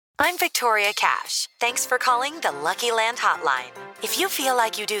I'm Victoria Cash. Thanks for calling the Lucky Land Hotline. If you feel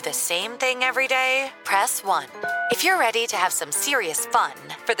like you do the same thing every day, press 1. If you're ready to have some serious fun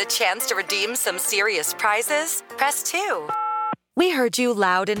for the chance to redeem some serious prizes, press 2. We heard you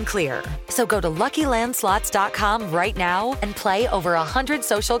loud and clear. So go to LuckyLandSlots.com right now and play over 100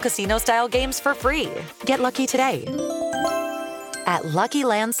 social casino-style games for free. Get lucky today at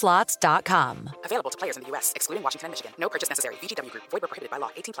LuckyLandSlots.com. Available to players in the U.S., excluding Washington and Michigan. No purchase necessary. VGW Group. Void where prohibited by law.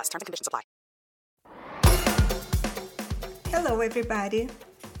 18+. Terms and conditions apply. Hello, everybody.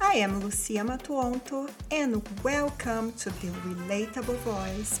 I am Lucia Matuonto, and welcome to the Relatable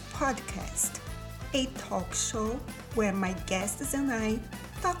Voice podcast, a talk show where my guests and I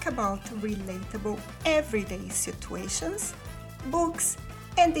talk about relatable everyday situations, books,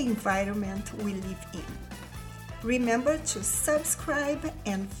 and the environment we live in. Remember to subscribe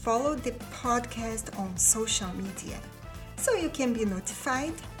and follow the podcast on social media so you can be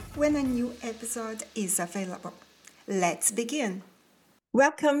notified when a new episode is available. Let's begin.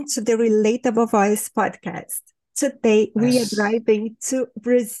 Welcome to the Relatable Voice podcast. Today we are driving to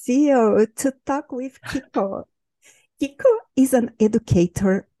Brazil to talk with Kiko. Kiko is an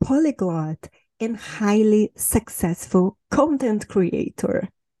educator, polyglot, and highly successful content creator.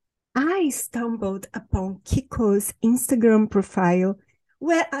 I stumbled upon Kiko's Instagram profile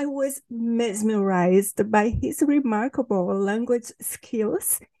where I was mesmerized by his remarkable language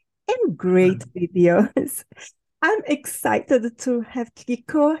skills and great videos. I'm excited to have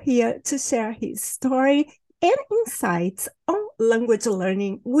Kiko here to share his story and insights on language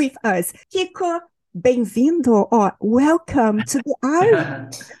learning with us. Kiko, bem-vindo or welcome to the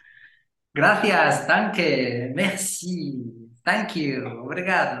island. Gracias, danke, merci, thank you,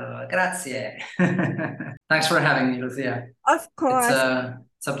 obrigado, grazie. Thanks for having me, Lucia. Of course.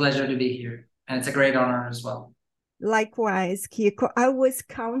 It's a pleasure to be here, and it's a great honor as well. Likewise, Kiko. I was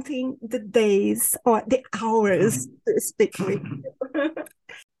counting the days or the hours to speak with you.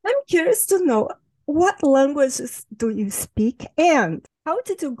 I'm curious to know, what languages do you speak and how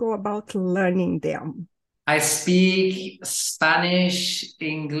did you go about learning them? I speak Spanish,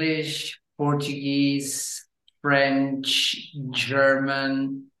 English, Portuguese, French,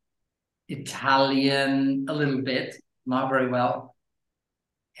 German, Italian, a little bit, not very well.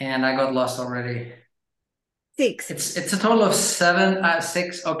 And I got lost already. 6. It's a total of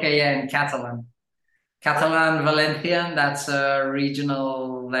 6. Okay, yeah, in Catalan. Catalan Valencian, that's a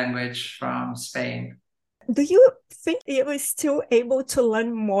regional language from Spain. Do you think you are still able to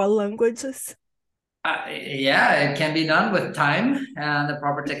learn more languages? Yeah, it can be done with time and the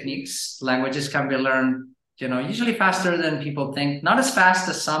proper techniques. Languages can be learned, usually faster than people think. Not as fast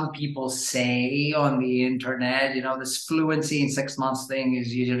as some people say on the internet. This fluency in 6 months thing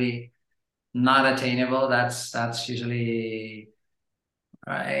is usually not attainable. That's usually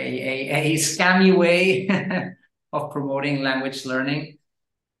a scammy way of promoting language learning.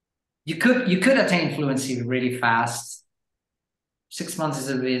 You could attain fluency really fast. 6 months is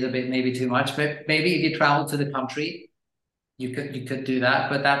a bit maybe too much, but maybe if you travel to the country, you could do that.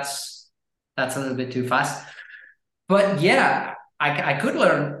 But that's a little bit too fast. But yeah, I could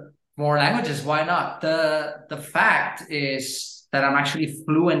learn more languages. Why not? The fact is that I'm actually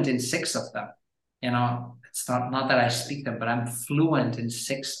fluent in 6 of them. It's not that I speak them, but I'm fluent in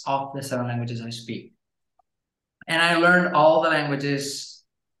 6 of the 7 languages I speak. And I learned all the languages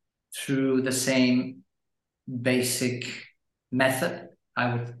through the same basic method,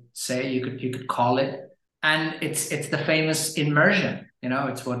 I would say you could call it. And it's the famous immersion.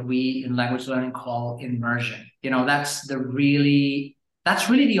 It's what we in language learning call immersion. That's really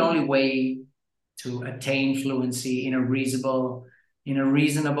the only way to attain fluency in a reasonable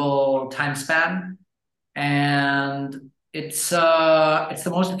time span. And it's the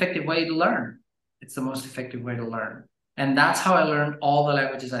most effective way to learn. And that's how I learned all the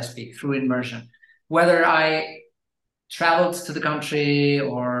languages I speak, through immersion. Whether I traveled to the country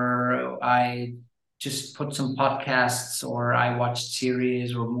or I just put some podcasts or I watched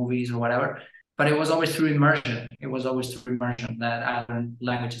series or movies or whatever, but it was always through immersion. That I learned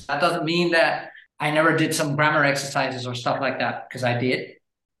languages. That doesn't mean that I never did some grammar exercises or stuff like that, because I did.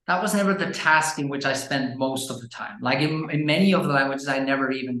 That was never the task in which I spent most of the time. Like in many of the languages, I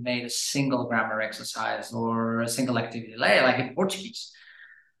never even made a single grammar exercise or a single activity. Like in Portuguese,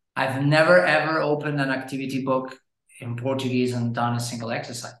 I've never ever opened an activity book in Portuguese and done a single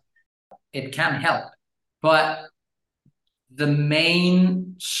exercise. It can help, but the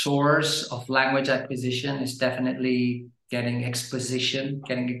main source of language acquisition is definitely getting exposition,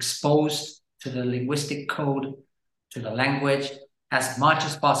 getting exposed to the linguistic code, to the language as much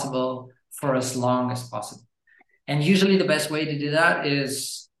as possible for as long as possible. And usually the best way to do that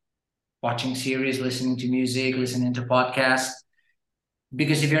is watching series, listening to music, listening to podcasts.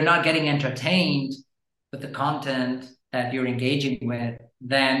 Because if you're not getting entertained with the content that you're engaging with,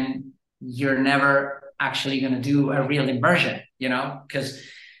 then you're never actually going to do a real immersion, because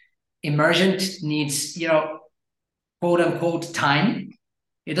immersion needs, quote unquote, time.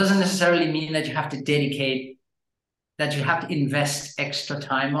 It doesn't necessarily mean that you have to invest extra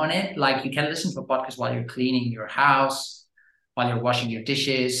time on it. Like, you can listen to a podcast while you're cleaning your house, while you're washing your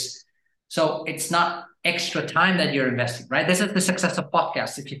dishes. So it's not extra time that you're investing, right? This is the success of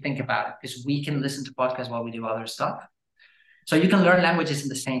podcasts, if you think about it, because we can listen to podcasts while we do other stuff. So you can learn languages in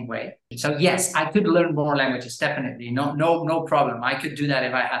the same way. So yes, I could learn more languages, definitely. No problem. I could do that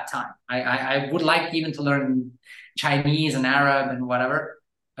if I had time. I would like even to learn Chinese and Arab and whatever.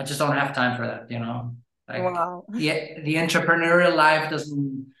 I just don't have time for that, Like, Wow. the entrepreneurial life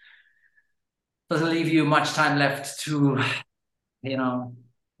doesn't leave you much time left to, Yeah.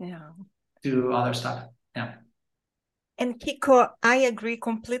 do other stuff. Yeah. And Kiko, I agree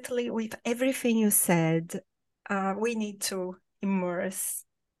completely with everything you said. We need to immerse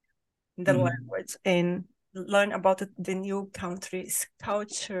the language and learn about the new country's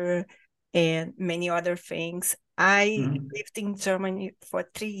culture and many other things. I lived in Germany for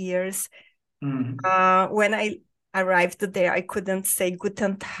 3 years. When I arrived there, I couldn't say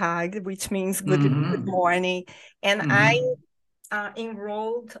Guten Tag, which means good morning. And I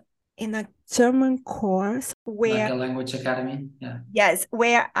enrolled in a German course where, like a language academy. Yeah. Yes,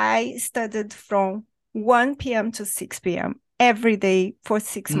 where I studied from 1 p.m. to 6 p.m. every day for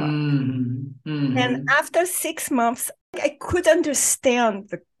 6 months. And after 6 months, I could understand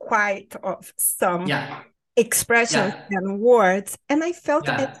the quite of some expressions and words. And I felt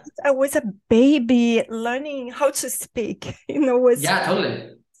as if I was a baby learning how to speak. Yeah,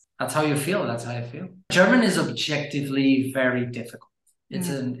 totally. That's how you feel. That's how I feel. German is objectively very difficult. It's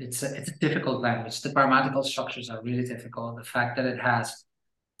a difficult language. The grammatical structures are really difficult. The fact that it has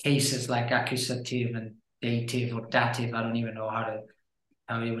cases like accusative and dative or dative, I don't even know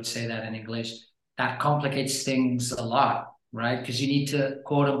how you would say that in English. That complicates things a lot, right? Because you need to,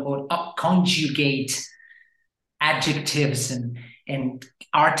 quote unquote, conjugate adjectives and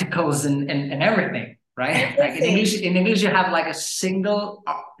articles and everything, right? Like in English, you have like a single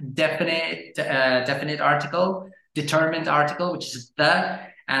definite article, determined article, which is the,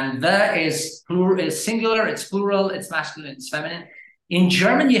 and the is plural, is singular, it's plural, it's masculine, it's feminine. In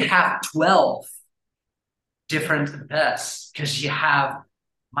German, you have 12 different thus, because you have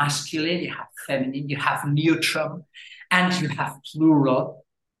masculine, you have feminine, you have neutral, and you have plural.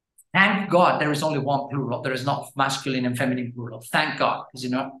 Thank God there is only one plural. There is not masculine and feminine plural. Thank God, because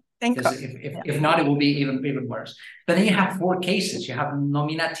if not, it will be even worse. But then you have 4 cases. You have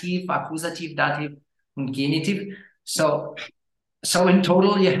nominative, accusative, dative, and genitive. So in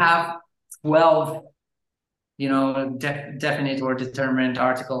total, you have 12, definite or determined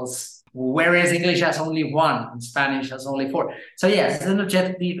articles, whereas English has only 1 and Spanish has only 4. So yes, it's an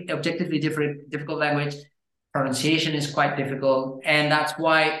objectively difficult language. Pronunciation is quite difficult, and that's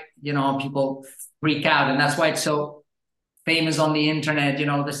why people freak out, and that's why it's so famous on the internet.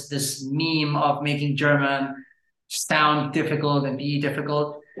 This meme of making German sound difficult and be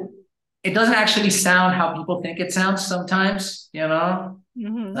difficult. It doesn't actually sound how people think it sounds sometimes.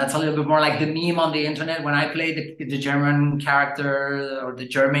 That's a little bit more like the meme on the internet. When I play the German character or the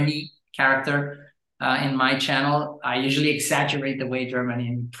Germany character in my channel, I usually exaggerate the way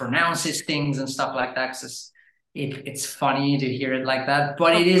Germany pronounces things and stuff like that, because it's funny to hear it like that.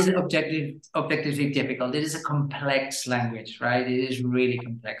 But it is objectively difficult. It is a complex language, right? It is really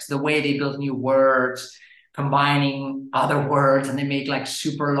complex. The way they build new words, combining other words, and they make like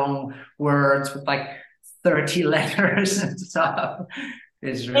super long words with like 30 letters and stuff.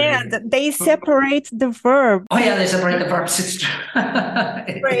 It's really... And they separate the verb. Oh yeah, they separate the verbs. It's true.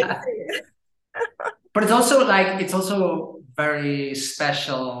 Yeah. But it's also very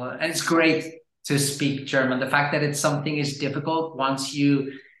special, and it's great to speak German. The fact that something is difficult, once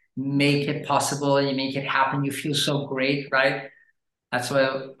you make it possible and you make it happen, you feel so great, right? That's why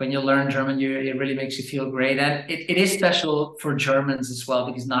when you learn German, it really makes you feel great. And it is special for Germans as well,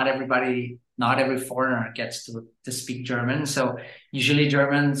 because not every foreigner gets to speak German. So usually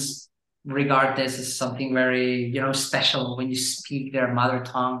Germans regard this as something very, special. When you speak their mother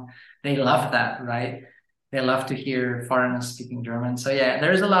tongue, they love that, right? They love to hear foreigners speaking German. So yeah,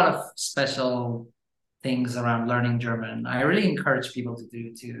 there's a lot of special things around learning German. I really encourage people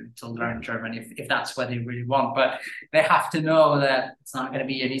to learn German if that's what they really want. But they have to know that it's not going to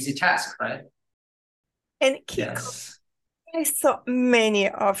be an easy task, right? And Kiko, I saw many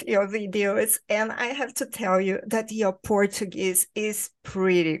of your videos, and I have to tell you that your Portuguese is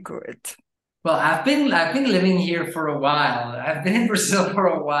pretty good. Well, I've been living here for a while. I've been in Brazil for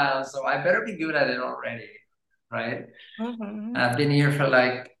a while, so I better be good at it already, right? Mm-hmm. I've been here for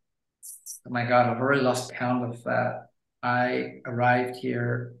like, oh my God, I've already lost count of that. I arrived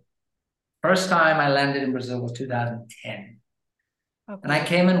here. First time I landed in Brazil was 2010. And I Okay.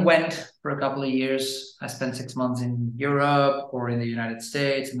 came and went for a couple of years. I spent 6 months in Europe or in the United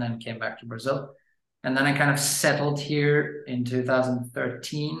States and then came back to Brazil. And then I kind of settled here in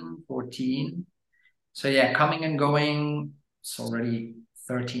 2013, 14. So yeah, coming and going, it's already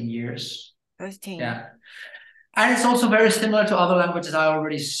 13 years. 13. Yeah. And it's also very similar to other languages I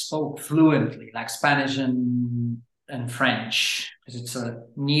already spoke fluently, like Spanish and French, because it's a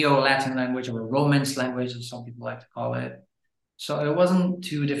Neo-Latin language or a Romance language, as some people like to call it. So it wasn't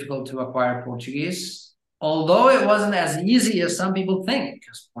too difficult to acquire Portuguese, although it wasn't as easy as some people think,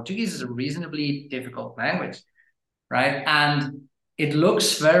 because Portuguese is a reasonably difficult language, right? And it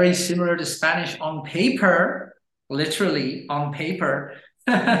looks very similar to Spanish on paper, literally on paper.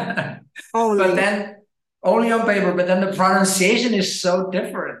 But Only. then only on paper, but then the pronunciation is so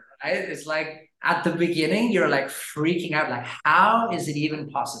different, right? It's like at the beginning, you're like freaking out, like, how is it even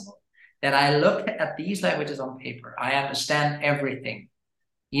possible that I look at these languages on paper? I understand everything,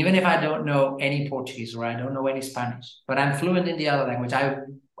 even if I don't know any Portuguese or I don't know any Spanish, but I'm fluent in the other language.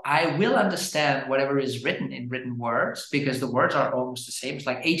 I will understand whatever is written in written words because the words are almost the same. It's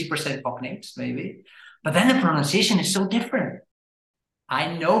like 80% cognates, maybe. But then the pronunciation is so different.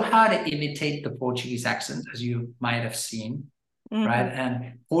 I know how to imitate the Portuguese accent, as you might have seen, right?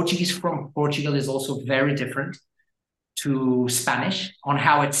 And Portuguese from Portugal is also very different to Spanish on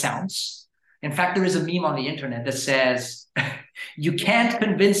how it sounds. In fact, there is a meme on the internet that says, you can't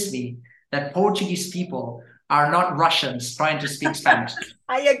convince me that Portuguese people are not Russians trying to speak Spanish.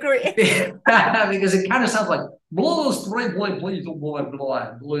 I agree. Because it kind of sounds like a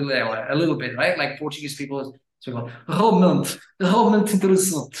little bit, right? Like Portuguese people, realmente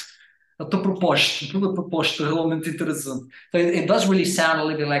interessante. A tua proposta realmente interessante. So it does really sound a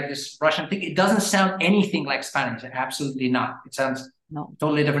little bit like this Russian thing. It doesn't sound anything like Spanish. Absolutely not. It sounds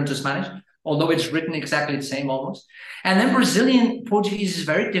totally different to Spanish, although it's written exactly the same almost. And then Brazilian Portuguese is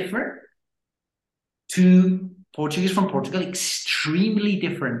very different to Portuguese from Portugal, extremely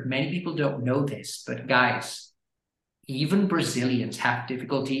different. Many people don't know this, but guys, even Brazilians have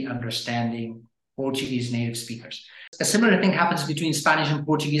difficulty understanding Portuguese native speakers. A similar thing happens between Spanish and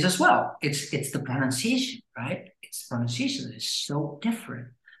Portuguese as well. It's the pronunciation, right? It's the pronunciation that is so different.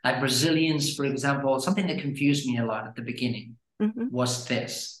 Like Brazilians, for example, something that confused me a lot at the beginning was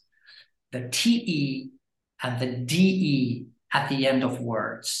this. The TE and the DE at the end of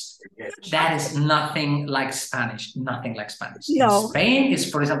words. That is nothing like Spanish, nothing like Spanish. No. In Spain is,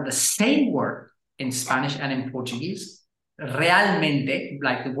 for example, the same word in Spanish and in Portuguese. Realmente,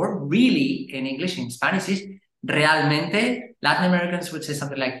 like the word really in English, in Spanish is realmente. Latin Americans would say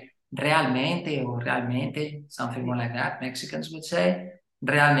something like realmente or realmente, something more like that. Mexicans would say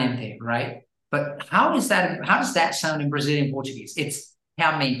realmente, right? But how does that sound in Brazilian Portuguese? It's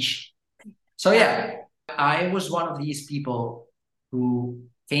realmente. So yeah, I was one of these people who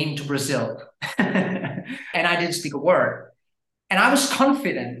came to Brazil and I didn't speak a word. And I was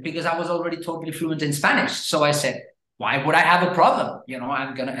confident because I was already totally fluent in Spanish. So I said, why would I have a problem?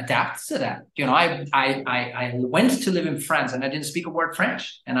 I'm going to adapt to that. I went to live in France and I didn't speak a word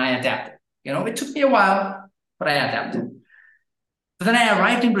French and I adapted. It took me a while, but I adapted. But then I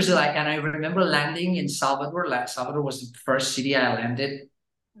arrived in Brazil and I remember landing in Salvador. Salvador was the first city I landed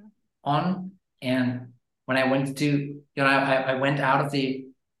on. And when I went to, I went out of the,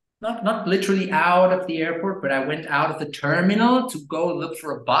 not literally out of the airport, but I went out of the terminal to go look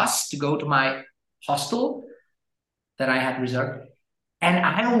for a bus to go to my hostel that I had reserved. And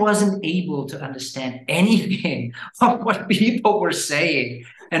I wasn't able to understand anything of what people were saying.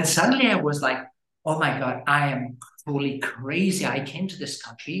 And suddenly I was like, oh my God, I am totally crazy. I came to this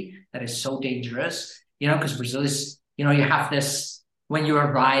country that is so dangerous, because Brazil is, you have this, when you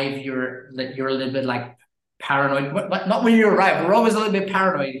arrive, you're a little bit like paranoid, but not when you arrive. We're always a little bit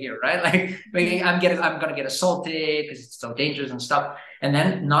paranoid here, right? Like I'm gonna get assaulted because it's so dangerous and stuff. And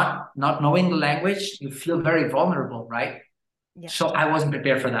then not knowing the language, you feel very vulnerable, right? Yeah. So I wasn't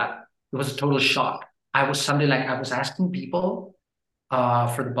prepared for that. It was a total shock. I was asking people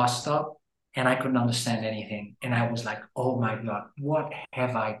for the bus stop, and I couldn't understand anything. And I was like, oh my God, what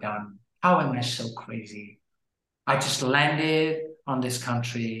have I done? How am I so crazy? I just landed on this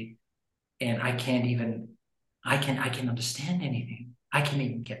country and I can understand anything. I can't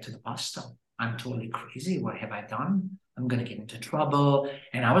even get to the bus stop. I'm totally crazy. What have I done? I'm going to get into trouble.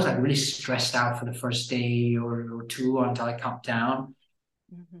 And I was like really stressed out for the first day or two until I calmed down.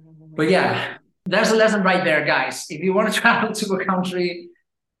 But yeah, there's a lesson right there, guys. If you want to travel to a country,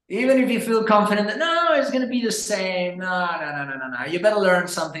 even if you feel confident that no, it's going to be the same. No. You better learn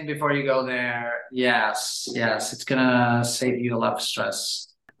something before you go there. Yes. It's going to save you a lot of stress.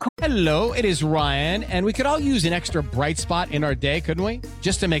 Hello, it is Ryan, and we could all use an extra bright spot in our day, couldn't we?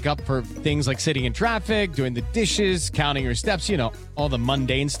 Just to make up for things like sitting in traffic, doing the dishes, counting your steps, all the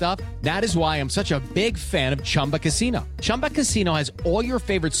mundane stuff. That is why I'm such a big fan of Chumba Casino. Chumba Casino has all your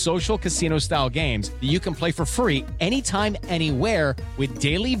favorite social casino-style games that you can play for free anytime, anywhere with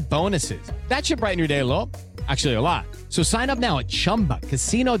daily bonuses. That should brighten your day a little. Actually, a lot. So sign up now at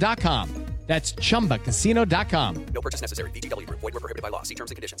ChumbaCasino.com. That's ChumbaCasino.com. No purchase necessary. VGW Group. Void where prohibited by law. See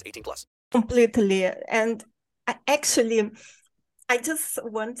terms and conditions. 18+. Completely. And I just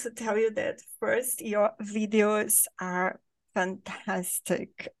want to tell you that first, your videos are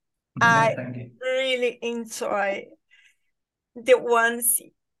fantastic. I really enjoy the ones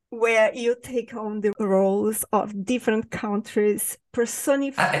where you take on the roles of different countries,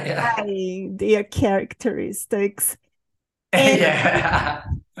 personifying their characteristics. And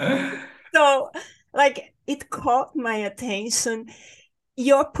so, it caught my attention.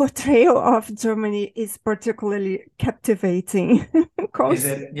 Your portrayal of Germany is particularly captivating. Is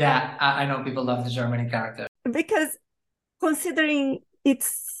it? Yeah, I know people love the Germany character. Because considering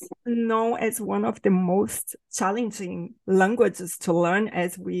it's known as one of the most challenging languages to learn,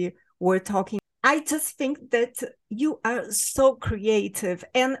 as we were talking, I just think that you are so creative.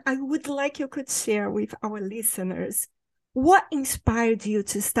 And I would like you could share with our listeners what inspired you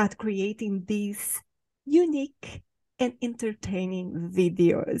to start creating these unique and entertaining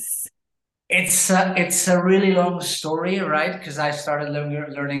videos? It's a really long story, right? Because I started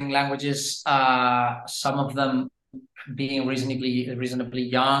learning languages, some of them being reasonably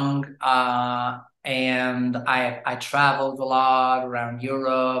young, and I traveled a lot around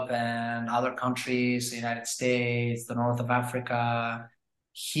Europe and other countries, the United States, the north of Africa,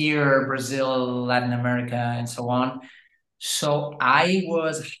 here, Brazil, Latin America, and so on. So I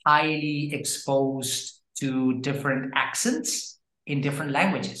was highly exposed to different accents in different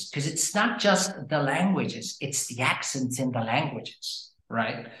languages, because it's not just the languages, it's the accents in the languages,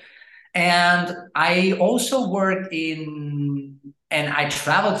 right? And I also worked and I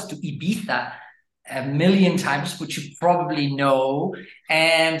traveled to Ibiza a million times, which you probably know.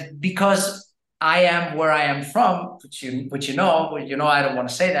 And because I am where I am from, which you know, I don't want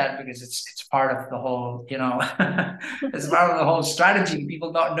to say that because it's part of the whole, it's part of the whole strategy,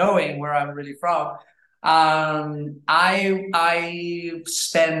 people not knowing where I'm really from. I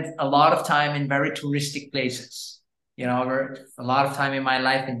spent a lot of time in very touristic places, a lot of time in my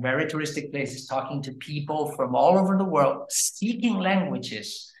life in very touristic places, talking to people from all over the world, speaking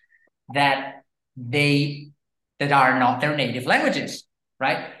languages that are not their native languages,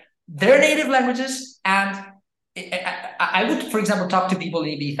 right? Their native languages. And I would, for example, talk to people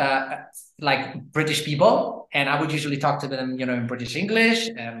in Ibiza, like British people, and I would usually talk to them, in British English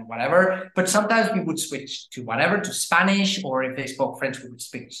and whatever. But sometimes we would switch to to Spanish, or if they spoke French, we would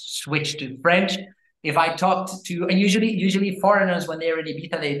switch to French. If I talked to, and usually foreigners, when they're in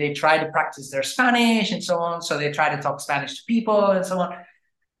Ibiza, they try to practice their Spanish and so on. So they try to talk Spanish to people and so on.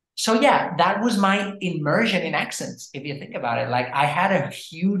 So yeah, that was my immersion in accents. If you think about it, I had a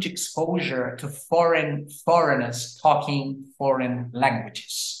huge exposure to foreigners talking foreign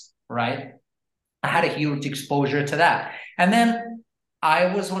languages, right? I had a huge exposure to that. And then I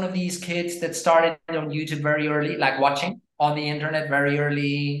was one of these kids that started on YouTube very early, watching on the internet very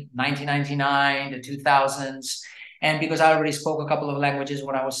early, 1999, the 2000s. And because I already spoke a couple of languages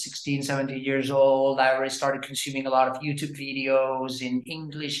when I was 16, 17 years old, I already started consuming a lot of YouTube videos in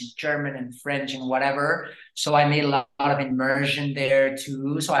English, and German, and French, and whatever. So I made a lot of immersion there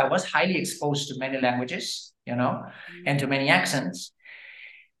too. So I was highly exposed to many languages, and to many accents.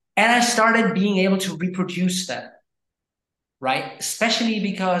 And I started being able to reproduce them, right? Especially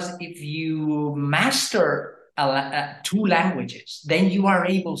because if you master two languages, then you are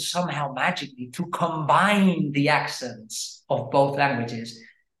able somehow magically to combine the accents of both languages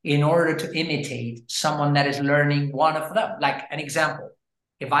in order to imitate someone that is learning one of them. Like an example,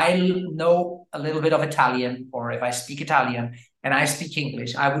 if I know a little bit of Italian, or if I speak Italian and I speak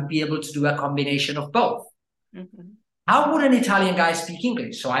English, I would be able to do a combination of both. Mm-hmm. How would an Italian guy speak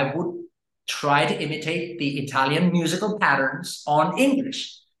English? So I would try to imitate the Italian musical patterns on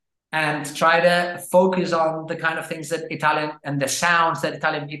English, and try to focus on the kind of things that Italian and the sounds that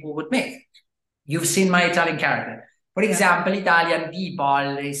Italian people would make. You've seen my Italian character. For example, Italian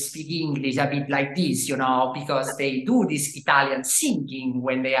people, they speak English a bit like this, because they do this Italian singing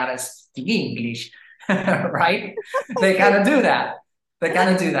when they are speaking English, right? They kind of do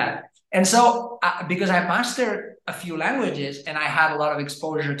that. And so, because I mastered a few languages and I had a lot of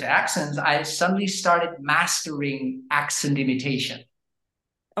exposure to accents, I suddenly started mastering accent imitation.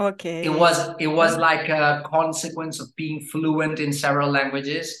 Okay. It was like a consequence of being fluent in several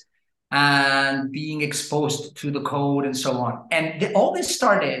languages and being exposed to the code and so on. And all this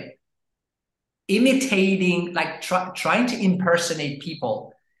started imitating, like trying to impersonate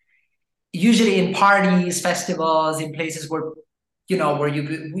people, usually in parties, festivals, in places where, where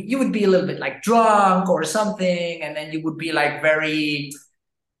you would be a little bit like drunk or something, and then you would be like very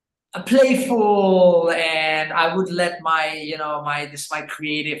playful, and I would let my, my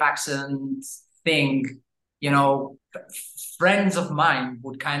creative accent thing, friends of mine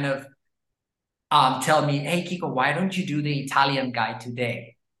would kind of tell me, hey, Kiko, why don't you do the Italian guy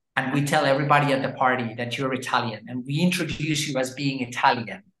today? And we tell everybody at the party that you're Italian, and we introduce you as being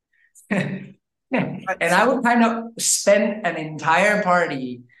Italian. And I would kind of spend an entire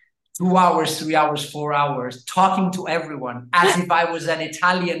party, 2 hours, 3 hours, 4 hours, talking to everyone as if I was an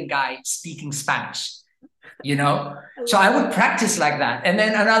Italian guy speaking Spanish, So I would practice like that. And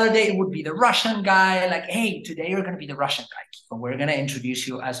then another day it would be the Russian guy, like, hey, today you're going to be the Russian guy. Kiko. We're going to introduce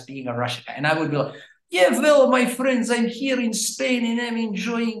you as being a Russian guy. And I would be like, yeah, well, my friends, I'm here in Spain and I'm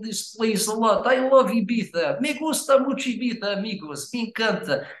enjoying this place a lot. I love Ibiza. Me gusta mucho Ibiza, amigos. Me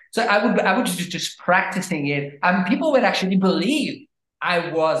encanta. So I would just practicing it. And people would actually believe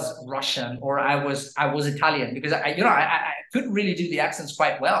I was Russian or I was Italian, because I couldn't really do the accents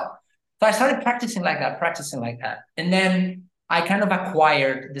quite well. So I started practicing like that. And then I kind of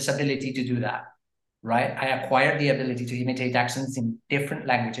acquired this ability to do that, right? I acquired the ability to imitate accents in different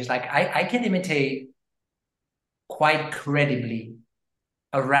languages. Like I can imitate quite credibly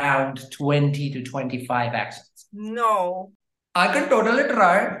around 20 to 25 accents. No. I can totally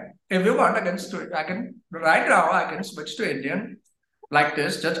try. If you want, right now, I can switch to Indian like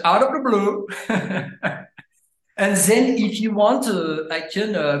this, just out of the blue. And then if you want, I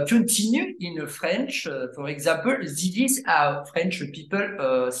can continue in French. For example, this is how French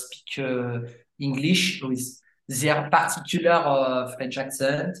people speak English with their particular French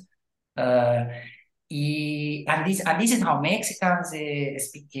accent. And this is how Mexicans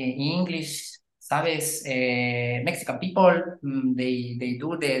speak English. Sabes, Mexican people, they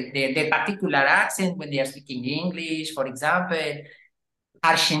do their particular accent when they are speaking English. For example,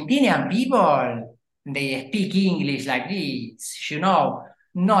 Argentinian people, they speak English like this,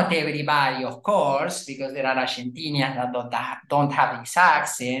 Not everybody, of course, because there are Argentinians that don't have this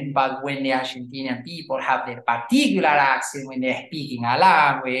accent, but when the Argentinian people have their particular accent when they're speaking a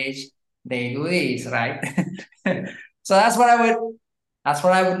language, they do this, right? So that's what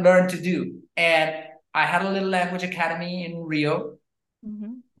I would learn to do. And I had a little language academy in Rio.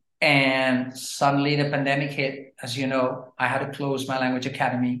 Mm-hmm. And suddenly the pandemic hit. As you know, I had to close my language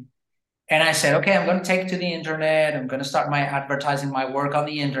academy. And I said, okay, I'm going to take to the internet. I'm going to start my advertising my work on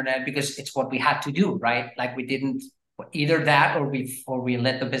the internet, because it's what we had to do, right? Like we didn't either that or we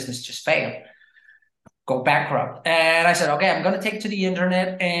let the business just fail, go bankrupt. And I said, okay, I'm going to take to the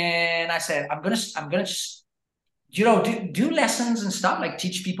internet. And I said, I'm going to just, do lessons and stuff, like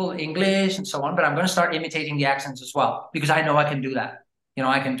teach people English and so on. But I'm going to start imitating the accents as well, because I know I can do that.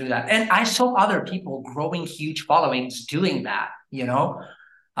 I can do that. And I saw other people growing huge followings doing that,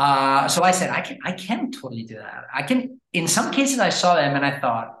 So I said, I can totally do that. I can, in some cases I saw them and I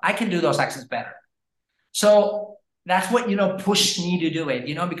thought, I can do those accents better. So that's what, pushed me to do it,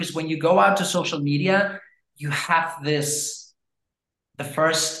 because when you go out to social media, you have this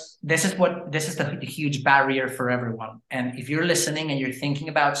is the huge barrier for everyone. And if you're listening and you're thinking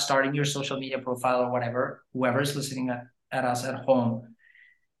about starting your social media profile or whatever, whoever's listening at us at home,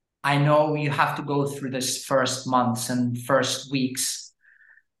 I know you have to go through this first months and first weeks,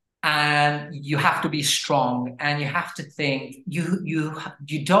 and you have to be strong, and you have to think,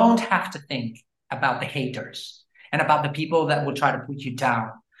 you don't have to think about the haters and about the people that will try to put you down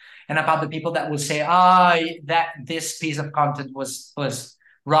and about the people that will say, that this piece of content was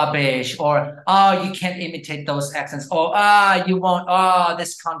rubbish, or, you can't imitate those accents, or, you won't,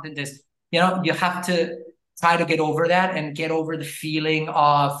 this content is, you have to try to get over that and get over the feeling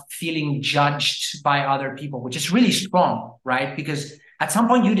of feeling judged by other people, which is really strong, right? Because at some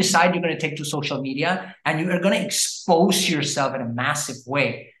point you decide you're going to take to social media and you are going to expose yourself in a massive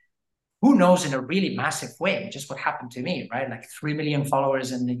way. Who knows, in a really massive way, just what happened to me, right? Like 3 million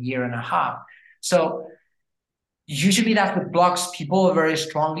followers in a year and a half. So usually that blocks people very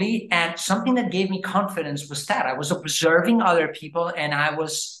strongly. And something that gave me confidence was that I was observing other people and I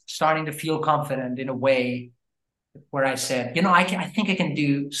was starting to feel confident in a way where I said, I think I can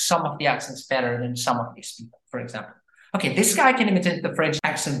do some of the accents better than some of these people, for example. Okay, this guy can imitate the French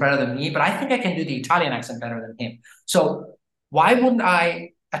accent better than me, but I think I can do the Italian accent better than him. So why wouldn't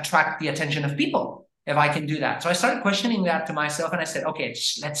I attract the attention of people if I can do that? So I started questioning that to myself and I said, okay,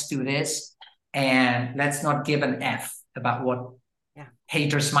 let's do this and let's not give an F about what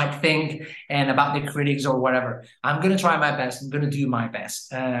haters might think and about the critics or whatever. I'm going to try my best. I'm going to do my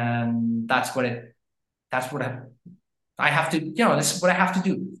best. And that's what I have to, this is what I have to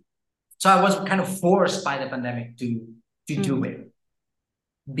do. So I was kind of forced by the pandemic to do it,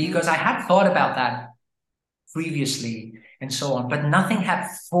 because I had thought about that previously and so on, but nothing had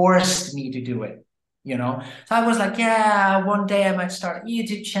forced me to do it, So I was like, one day I might start a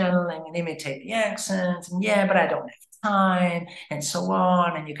YouTube channel and imitate the accents, and but I don't have time and so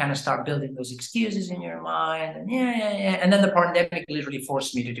on. And you kind of start building those excuses in your mind, and and then the pandemic literally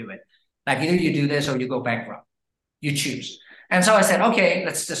forced me to do it. Like, either you do this or you go bankrupt. You choose. And so I said, okay,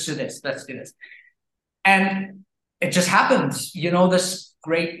 let's just do this. Let's do this. And it just happened. This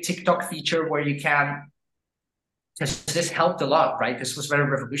great TikTok feature where you can, this helped a lot, right? This was very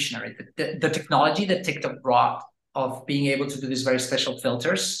revolutionary. The technology that TikTok brought of being able to do these very special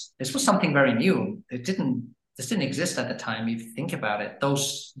filters, this was something very new. This didn't exist at the time, if you think about it.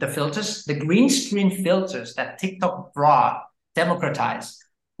 The filters, the green screen filters that TikTok brought, democratized,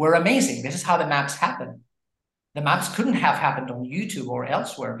 were amazing. This is how the maps happen. The maps couldn't have happened on YouTube or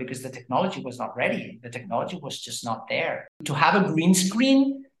elsewhere because the technology was not ready. The technology was just not there. To have a green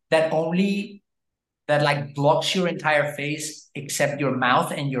screen that blocks your entire face except your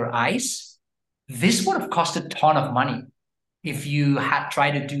mouth and your eyes, this would have cost a ton of money if you had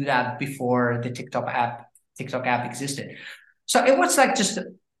tried to do that before the TikTok app existed. So it was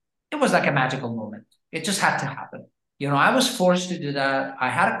like a magical moment. It just had to happen. I was forced to do that. I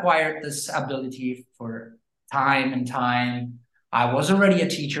had acquired this ability for time and time. I was already a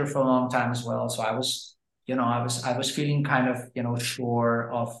teacher for a long time as well. So I was feeling kind of, sure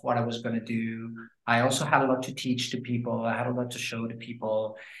of what I was going to do. I also had a lot to teach to people. I had a lot to show to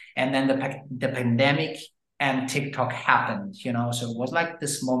people. And then the pandemic and TikTok happened, so it was like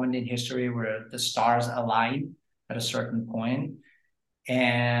this moment in history where the stars aligned at a certain point.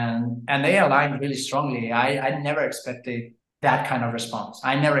 And they aligned really strongly. I never expected that kind of response.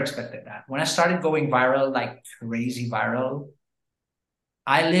 I never expected that. When I started going viral, like crazy viral,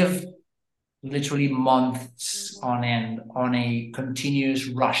 I lived literally months on end on a continuous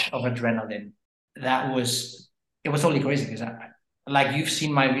rush of adrenaline. It was totally crazy because you might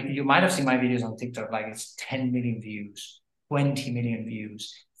have seen my videos on TikTok. Like, it's 10 million views, 20 million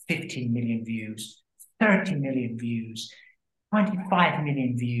views, 15 million views, 30 million views, 25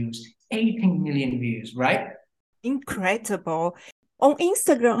 million views, 18 million views, right? Incredible. On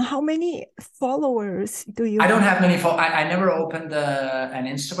Instagram, how many followers do you I don't have many followers. I never opened an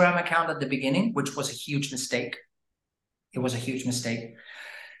Instagram account at the beginning, which was a huge mistake. It was a huge mistake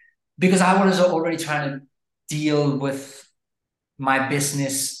because I was already trying to deal with my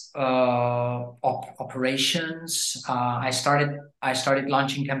business operations. I started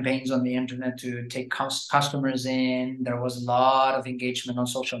launching campaigns on the internet to take customers in. There was a lot of engagement on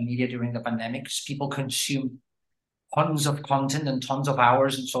social media during the pandemic because people consumed tons of content and tons of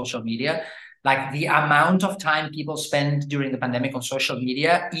hours in social media. Like, the amount of time people spend during the pandemic on social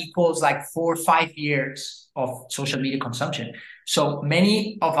media equals like 4 or 5 years of social media consumption. So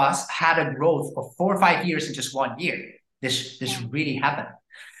many of us had a growth of 4 or 5 years in just 1 year. This really happened.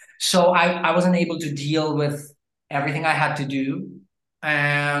 So I wasn't able to deal with everything I had to do.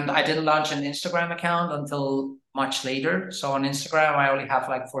 And I didn't launch an Instagram account until much later. So on Instagram, I only have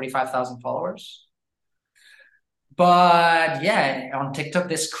like 45,000 followers. But on TikTok,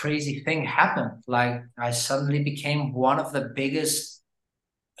 this crazy thing happened. Like, I suddenly became one of the biggest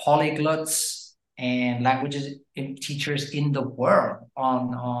polyglots and languages teachers in the world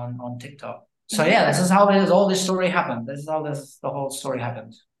on TikTok. So this is how all this story happened. This is how the whole story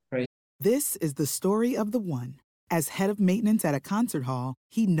happened. Crazy. This is the story of the one. As head of maintenance at a concert hall,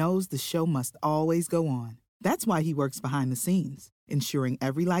 he knows the show must always go on. That's why he works behind the scenes, ensuring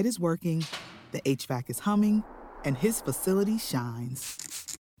every light is working, the HVAC is humming, and his facility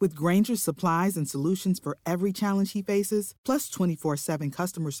shines. With Grainger's supplies and solutions for every challenge he faces, plus 24/7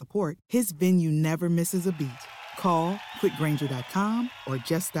 customer support, his venue never misses a beat. Call quickgrainger.com or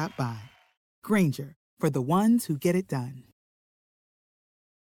just stop by. Grainger, for the ones who get it done.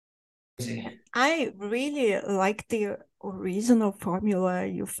 I really like the original formula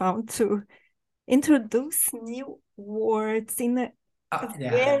you found to introduce new words in a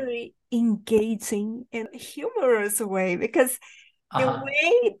very engaging and humorous way, because the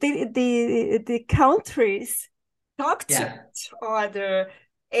way the countries talk to each other,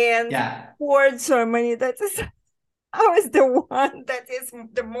 and for Germany, that is always the one that is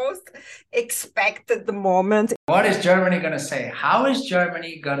the most expected moment. What is Germany going to say? How is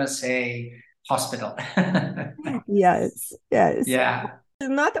Germany going to say hospital? Yes. Yeah.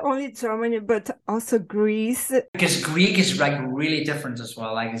 Not only Germany, but also Greece. Because Greek is like really different as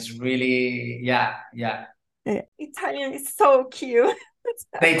well. Like it's really, yeah. Italian is so cute.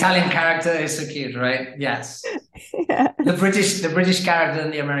 The Italian character is so cute, right? Yes. Yeah. The British character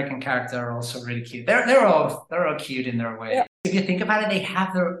and the American character are also really cute. They're all cute in their way. Yeah. If you think about it, they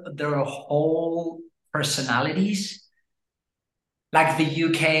have their whole personalities. Like the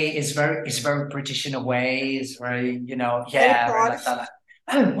UK is very British in a way. It's very, very like that.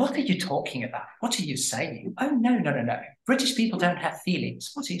 Oh, what are you talking about? What are you saying? Oh, no. British people don't have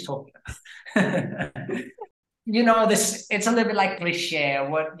feelings. What are you talking about? This, it's a little bit like cliche.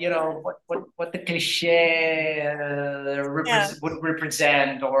 What the cliche would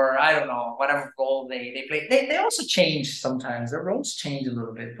represent, or I don't know, whatever role they play. They also change sometimes. Their roles change a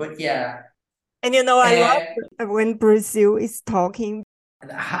little bit, but yeah. And I love when Brazil is talking.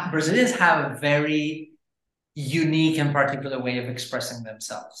 Brazilians have a very unique and particular way of expressing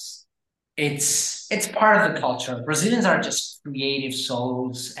themselves. It's part of the culture. Brazilians are just creative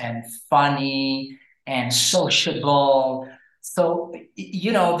souls and funny and sociable. So,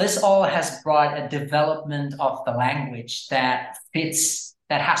 this all has brought a development of the language that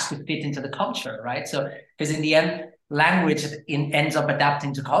has to fit into the culture, right? So, because in the end, language ends up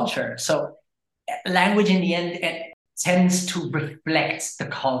adapting to culture. So, language in the end tends to reflect the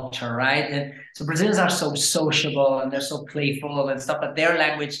culture, right? And so Brazilians are so sociable and they're so playful and stuff, but their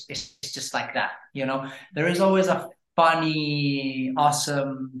language is just like that. There is always a funny,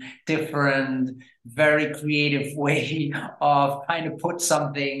 awesome, different, very creative way of trying to put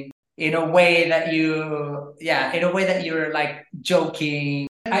something in a way that you're like joking.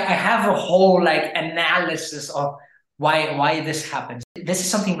 I have a whole like analysis of why this happens. This is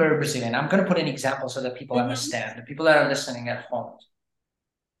something very Brazilian. I'm going to put an example so that people understand, the people that are listening at home.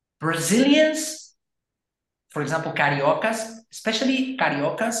 Brazilians, for example, cariocas, especially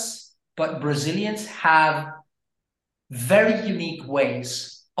cariocas, but Brazilians have very unique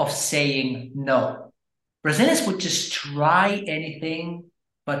ways of saying no. Brazilians would just try anything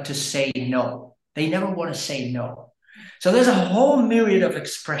but to say no. They never want to say no. So there's a whole myriad of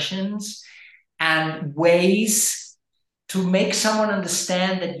expressions and ways to make someone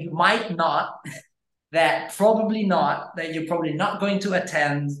understand that you might not, that you're probably not going to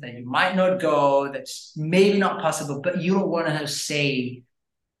attend, that you might not go, that's maybe not possible, but you don't want to say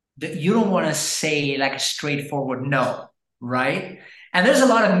like a straightforward no, right? And there's a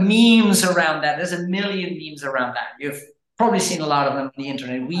lot of memes around that. There's a million memes around that. You've probably seen a lot of them on the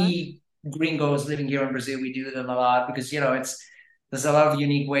internet. We gringos living here in Brazil, we do them a lot because, there's a lot of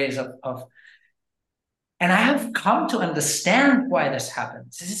unique ways of. And I have come to understand why this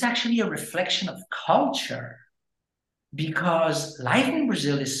happens. This is actually a reflection of culture, because life in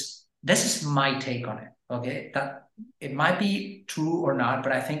Brazil this is my take on it, okay? That it might be true or not,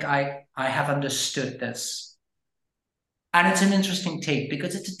 but I think I have understood this. And it's an interesting take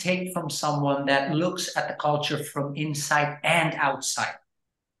because it's a take from someone that looks at the culture from inside and outside,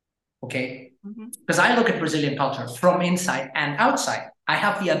 okay? Because I look at Brazilian culture from inside and outside. I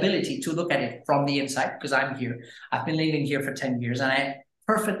have the ability to look at it from the inside because I'm here. I've been living here for 10 years and I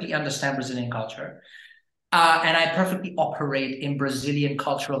perfectly understand Brazilian culture. And I perfectly operate in Brazilian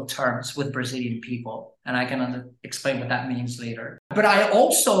cultural terms with Brazilian people. And I can explain what that means later. But I am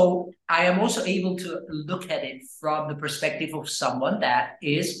also able to look at it from the perspective of someone that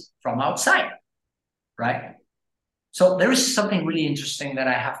is from outside, right? So there is something really interesting that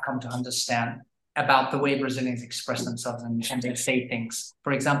I have come to understand about the way Brazilians express themselves and they say things.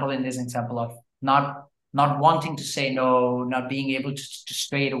 For example, in this example of not wanting to say no, not being able to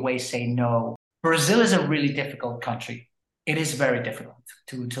straight away say no. Brazil is a really difficult country. It is very difficult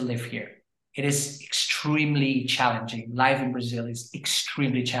to live here. It is extremely challenging. Life in Brazil is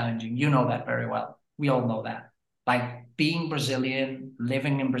extremely challenging. You know that very well. We all know that. Like being Brazilian,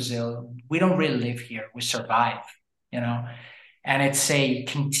 living in Brazil, we don't really live here. We survive, and it's a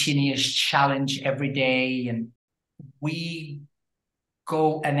continuous challenge every day. And we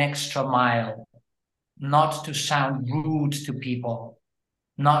go an extra mile, not to sound rude to people,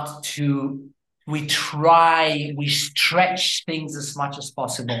 we stretch things as much as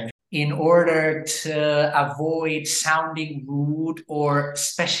possible in order to avoid sounding rude, or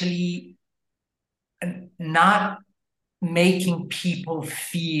especially not making people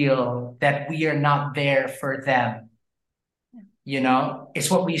feel that we are not there for them. It's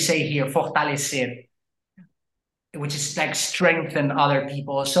what we say here, fortalecer, which is like strengthen other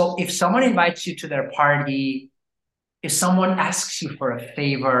people. So if someone invites you to their party, if someone asks you for a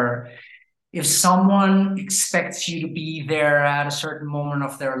favor, if someone expects you to be there at a certain moment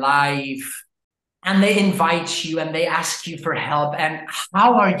of their life, and they invite you and they ask you for help, and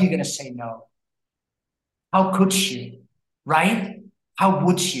how are you going to say no? How could you? Right? How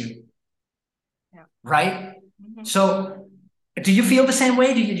would you? Yeah. Right? Mm-hmm. So do you feel the same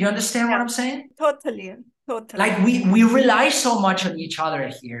way? Do you understand what I'm saying? Totally. Like we rely so much on each other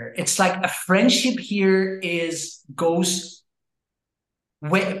here. It's like a friendship here goes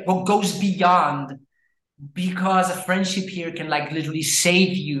beyond, because a friendship here can like literally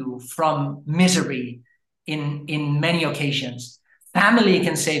save you from misery in many occasions. Family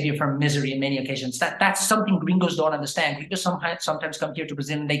can save you from misery in many occasions. That's something gringos don't understand. Gringos sometimes come here to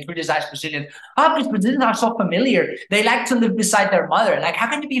Brazil and they criticize Brazilians. Because Brazilians are so familiar. They like to live beside their mother. Like, how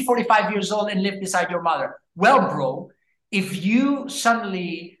can you be 45 years old and live beside your mother? Well, bro, if you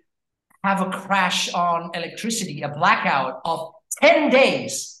suddenly have a crash on electricity, a blackout of 10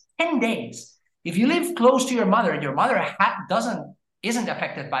 days, if you live close to your mother and your mother isn't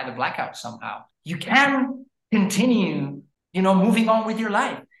affected by the blackout somehow, you can continue moving on with your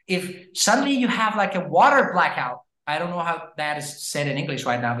life. If suddenly you have like a water blackout, I don't know how that is said in English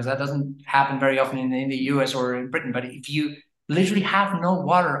right now, because that doesn't happen very often in the US or in Britain. But if you literally have no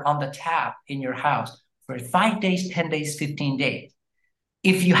water on the tap in your house for 5 days, 10 days, 15 days,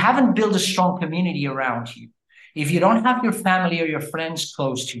 if you haven't built a strong community around you, if you don't have your family or your friends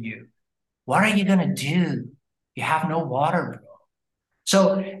close to you, what are you going to do? You have no water, bro.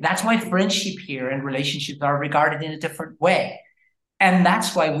 So that's why friendship here and relationships are regarded in a different way. And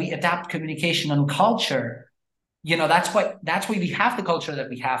that's why we adapt communication and culture. That's why we have the culture that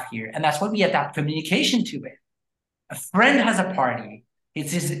we have here. And that's why we adapt communication to it. A friend has a party.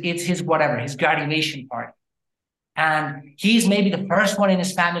 It's his whatever, his graduation party. And he's maybe the first one in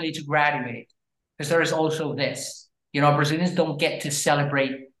his family to graduate. Because there is also this. Brazilians don't get to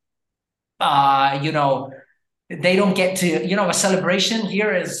celebrate, they don't get to, a celebration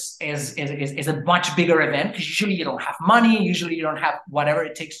here is a much bigger event, because usually you don't have money, usually you don't have whatever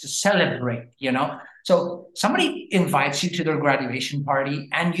it takes to celebrate, So somebody invites you to their graduation party,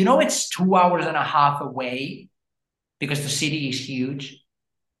 and it's 2 hours and a half away because the city is huge,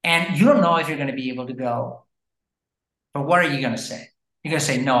 and you don't know if you're going to be able to go. But what are you going to say? You're going to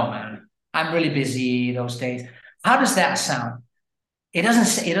say, no, man, I'm really busy those days. How does that sound? It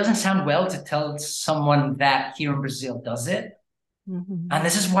doesn't sound well to tell someone that here in Brazil, does it? Mm-hmm. And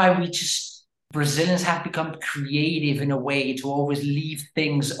this is why Brazilians have become creative in a way to always leave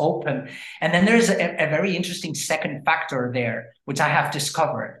things open. And then there's a very interesting second factor there, which I have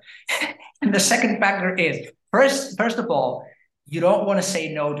discovered. And the second factor is, first of all, you don't want to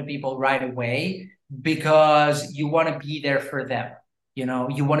say no to people right away, because you want to be there for them.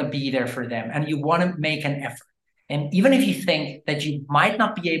 You want to be there for them, and you want to make an effort. And even if you think that you might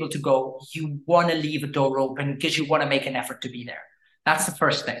not be able to go, you want to leave a door open because you want to make an effort to be there. That's the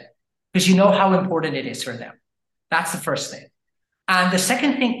first thing, because you know how important it is for them. That's the first thing. And the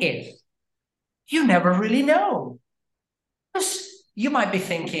second thing is, you never really know. You might be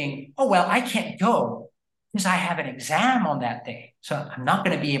thinking, oh, well, I can't go because I have an exam on that day, so I'm not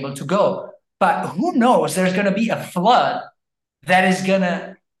going to be able to go. But who knows, there's going to be a flood that is going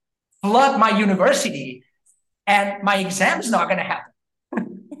to flood my university, and my exam's not going to happen.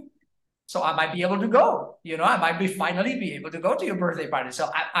 So I might be able to go. I might finally be able to go to your birthday party. So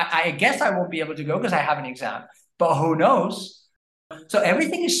I guess I won't be able to go because I have an exam. But who knows? So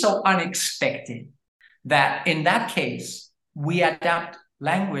everything is so unexpected that in that case, we adapt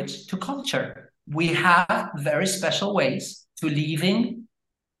language to culture. We have very special ways to leaving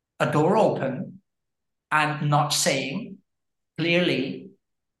a door open and not saying clearly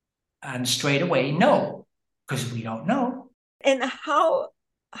and straight away no, because we don't know. And how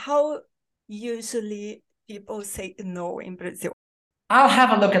usually people say no in Brazil? I'll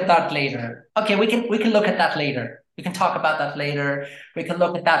have a look at that later. Okay, we can look at that later. We can talk about that later. We can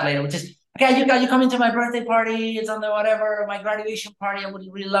look at that later. Which is, okay, you come into my birthday party. It's on the whatever, my graduation party. I would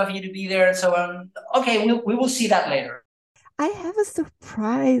really love you to be there. So okay, we will see that later. I have a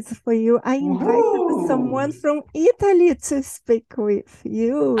surprise for you. I invited someone Woohoo! from Italy to speak with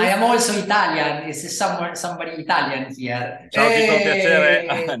you. I am also Italian. Is there somebody Italian here? Ciao Kiko, piacere.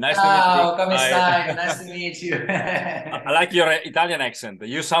 Hey, Nice to meet you. ciao, come Hi. stai? Nice to meet you. I like your Italian accent.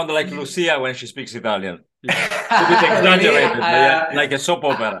 You sound like Lucia when she speaks Italian. It's a bit Really? exaggerated, but yeah, like a soap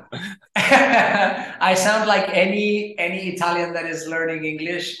opera. I sound like any Italian that is learning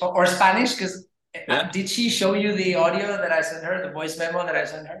English or Spanish, because did she show you the audio that I sent her, the voice memo that I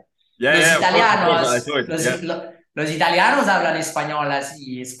sent her? Yeah, Los yeah, italianos, I saw it. los italianos hablan español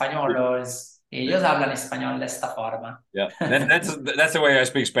así, españolos. Ellos hablan español de esta forma. Yeah, that's the way I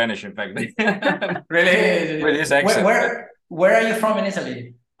speak Spanish, in fact. Really? With this accent. Where are you from in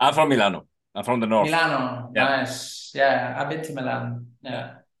Italy? I'm from Milano. I'm from the north. Milano. Yeah. Nice. Yeah, I've been to Milan.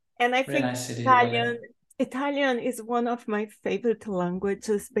 Yeah. And I Really think nice city. Italian is one of my favorite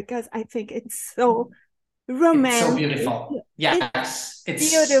languages because I think it's so romantic. It's so beautiful. Yes. It's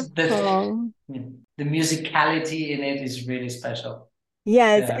beautiful. The musicality in it is really special.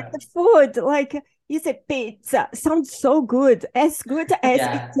 Yes, Yeah. and the food, like you say, pizza sounds so good as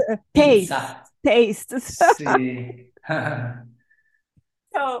Yeah. it tastes. Sí.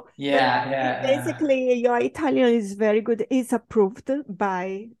 So Yeah. basically, your Italian is very good. It's approved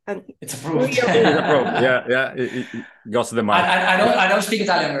by It's approved. It's approved. Yeah. It goes to the mark. I don't speak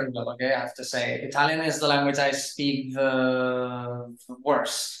Italian very well. Okay, I have to say, Italian is the language I speak the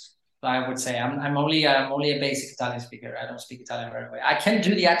worst. I would say I'm only a basic Italian speaker. I don't speak Italian very well. I can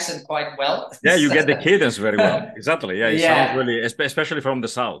do the accent quite well. Yeah, you get the cadence very well. Exactly. Yeah, it Yeah. sounds really, especially from the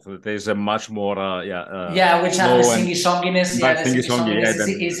south. There's a much more, which has the singy-songiness. Yeah, the singy-songiness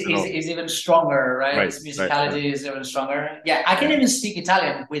is even stronger, right? Right, Its musicality is even stronger. Yeah, I can even speak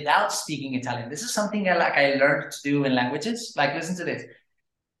Italian without speaking Italian. This is something I learned to do in languages. Like, listen to this.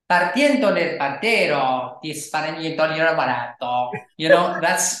 Partiendo del partero, ti sparagnito barato. You know,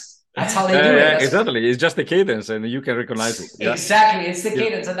 that's how they do it. Exactly. It's just the cadence, and you can recognize it. Yeah. Exactly. It's the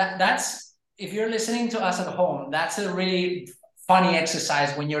cadence. And that's, if you're listening to us at home, that's a really funny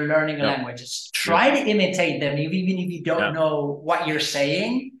exercise when you're learning a language. Just try to imitate them, even if you don't know what you're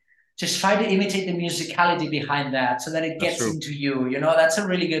saying. Just try to imitate the musicality behind that so that it gets into you. You know, that's a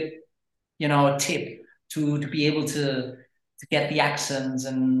really good, tip to be able to get the accents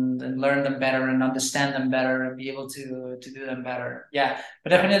and learn them better and understand them better and be able to do them better. Yeah, but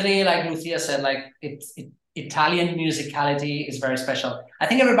definitely, like Lucia said, like Italian musicality is very special. I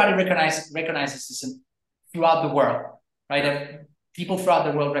think everybody recognizes this throughout the world, right? People throughout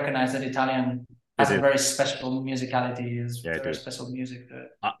the world recognize that Italian has a very special musicality. Is very special music.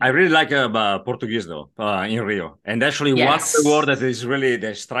 I really like Portuguese though in Rio, and actually one of the words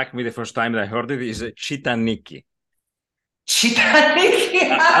that struck me the first time that I heard it is chitaniki.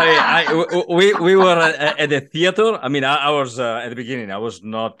 We were at the theater. I mean, I was at the beginning. I was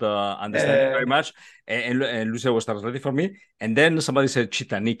not understanding very much, and Lucia was translating for me. And then somebody said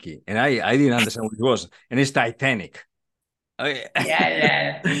 "chitaniki," and I didn't understand what it was. And it's Titanic.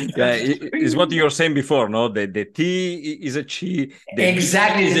 It's what you were saying before, no? The T is a chi.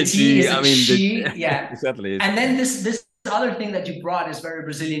 Exactly, the T is a chi. Yeah, exactly. And then this other thing that you brought is very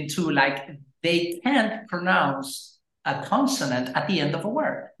Brazilian too. Like, they can't pronounce a consonant at the end of a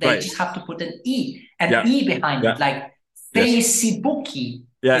word. They just have to put an E behind it, like Facebooki.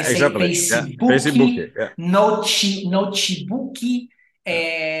 Yeah, they exactly. Facebooki, no chibuki,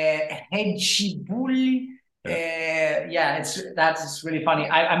 hedgibuli. That's really funny.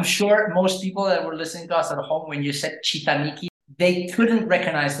 I'm sure most people that were listening to us at home, when you said chitaniki, they couldn't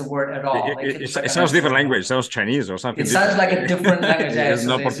recognize the word at all. It sounds different language. It sounds Chinese or something. It sounds like a different language. It's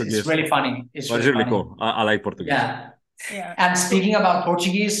not Portuguese. It's really funny. It's really cool. I like Portuguese. Yeah. And speaking about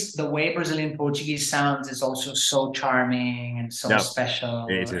Portuguese, the way Brazilian Portuguese sounds is also so charming and so special.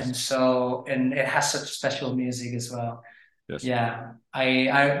 It is. And it has such special music as well. Yes. Yeah.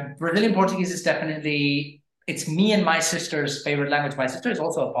 Brazilian Portuguese is definitely, it's me and my sister's favorite language. My sister is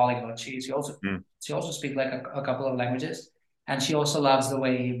also a polyglot. She also speaks like a couple of languages. And she also loves the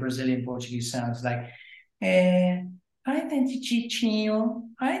way Brazilian Portuguese sounds, like ai, titinho,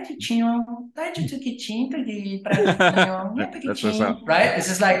 dai right? This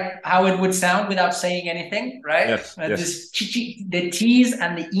is like how it would sound without saying anything, right? Yes. The T's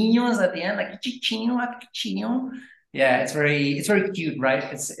and the iños at the end, like chichino. Yeah, it's very cute, right?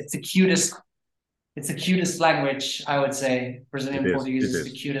 It's the cutest language, I would say. Brazilian Portuguese is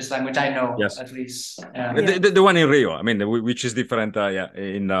the cutest language I know, at least. The one in Rio, I mean, which is different.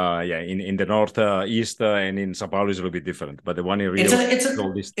 In the northeast and in São Paulo is a little bit different. But the one in Rio, it's a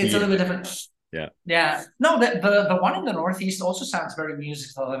little bit different. Yeah. No, the one in the northeast also sounds very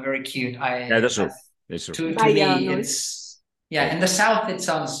musical and very cute. That's true. It's true. To me, Yeah, in the South it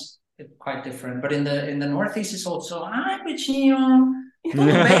sounds quite different, but in the Northeast it's also "Ai, Pichinho, tudo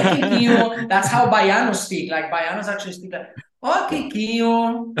bem, Kikinho?" That's how Baianos speak. Like Baianos actually speak like, "Oh,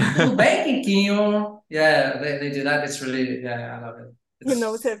 Kikinho, tudo bem, Kikinho?" Yeah, they do that. It's really, yeah, I love it. He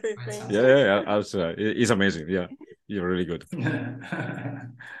knows everything. Yeah. It's amazing. Yeah, you're really good.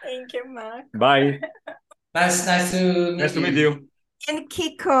 Thank you, Mark. Bye. Nice to meet you. And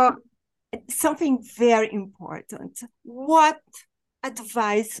Kiko, something very important. What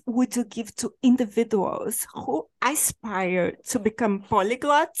advice would you give to individuals who aspire to become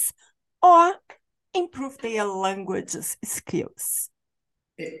polyglots or improve their language skills?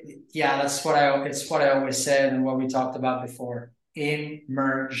 Yeah, it's what I always said and what we talked about before.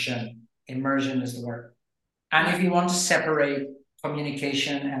 Immersion. Immersion is the word. And if you want to separate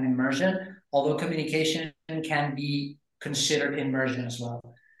communication and immersion, although communication can be considered immersion as well.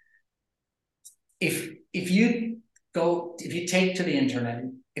 If you take to the internet,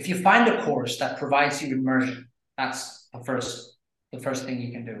 if you find a course that provides you immersion, that's the first thing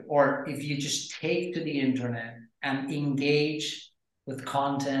you can do. Or if you just take to the internet and engage with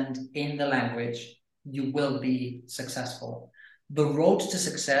content in the language, you will be successful. The road to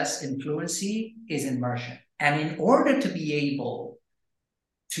success in fluency is immersion. And in order to be able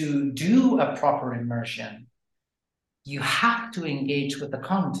to do a proper immersion, you have to engage with the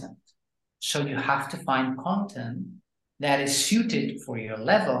content. So you have to find content that is suited for your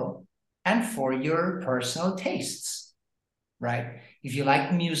level and for your personal tastes, right? If you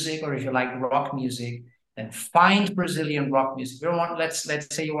like music or if you like rock music, then find Brazilian rock music. If you want, let's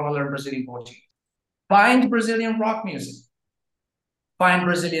say you want to learn Brazilian Portuguese. Find Brazilian rock music. Find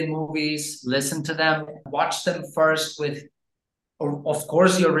Brazilian movies, listen to them, watch them first with, of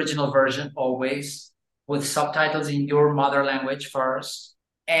course, the original version, always, with subtitles in your mother language first.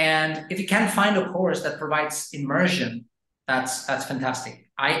 And if you can find a course that provides immersion, that's fantastic.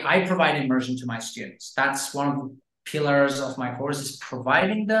 I provide immersion to my students. That's one of the pillars of my course, is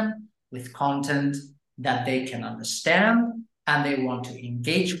providing them with content that they can understand and they want to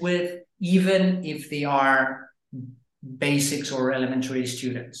engage with, even if they are basics or elementary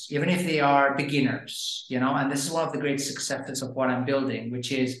students, even if they are beginners, and this is one of the great successes of what I'm building,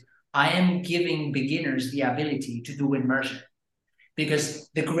 which is I am giving beginners the ability to do immersion. Because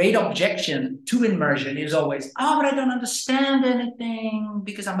the great objection to immersion is always, but I don't understand anything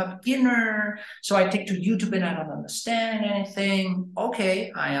because I'm a beginner. So I take to YouTube and I don't understand anything.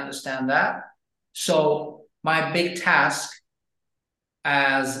 Okay, I understand that. So my big task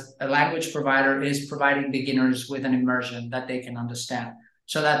as a language provider is providing beginners with an immersion that they can understand,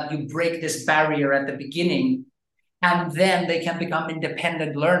 so that you break this barrier at the beginning, and then they can become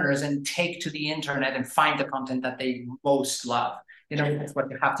independent learners and take to the internet and find the content that they most love. That's what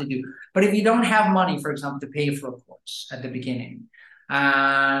you have to do. But if you don't have money, for example, to pay for a course at the beginning,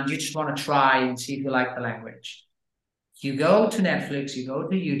 and you just want to try and see if you like the language, you go to Netflix, you go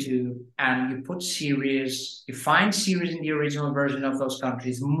to YouTube, and you put series, you find series in the original version of those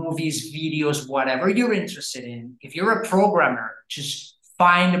countries, movies, videos, whatever you're interested in. If you're a programmer, just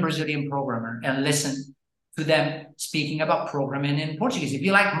find a Brazilian programmer and listen to them speaking about programming in Portuguese. If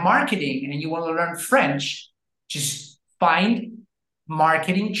you like marketing and you want to learn French, just find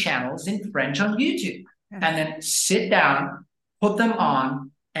marketing channels in French on YouTube, and then sit down, put them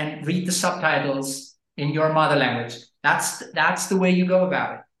on, and read the subtitles in your mother language. That's the way you go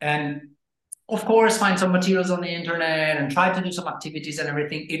about it. And of course, find some materials on the internet and try to do some activities and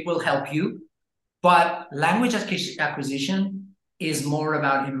everything. It will help you. But language acquisition is more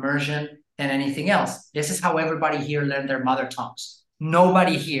about immersion than anything else. This is how everybody here learned their mother tongues.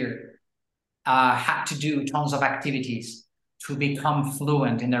 Nobody here had to do tons of activities to become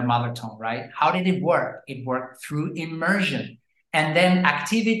fluent in their mother tongue, right? How did it work? It worked through immersion. And then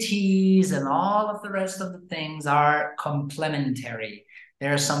activities and all of the rest of the things are complementary.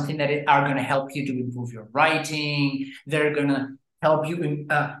 They're something that are going to help you to improve your writing. They're going to help you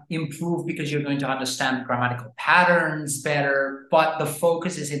improve because you're going to understand grammatical patterns better. But the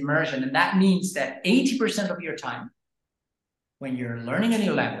focus is immersion. And that means that 80% of your time when you're learning a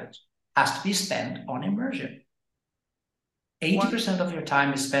new language has to be spent on immersion. 80% of your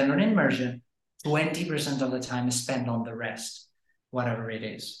time is spent on immersion. 20% of the time is spent on the rest, whatever it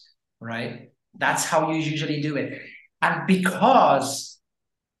is, right? That's how you usually do it. And because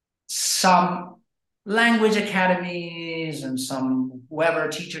some language academies and some whoever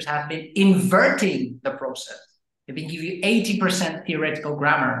teachers have been inverting the process, they've been giving you 80% theoretical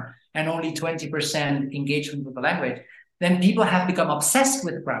grammar and only 20% engagement with the language, then people have become obsessed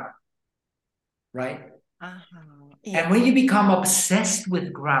with grammar, right? Yeah. And when you become obsessed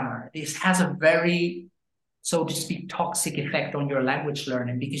with grammar, this has a very so to speak, toxic effect on your language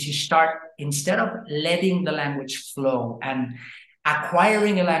learning, because you start, instead of letting the language flow and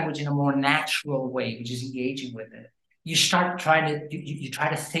acquiring a language in a more natural way, which is engaging with it, you start trying to, you try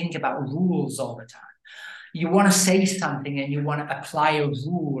to think about rules all the time. You want to say something and you want to apply a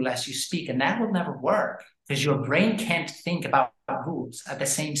rule as you speak, and that will never work because your brain can't think about rules at the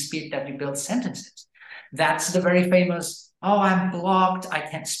same speed that you build sentences. That's the very famous, oh, I'm blocked, I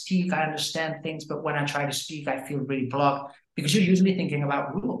can't speak, I understand things, but when I try to speak, I feel really blocked, because you're usually thinking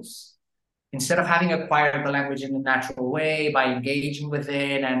about rules. Instead of having acquired the language in a natural way by engaging with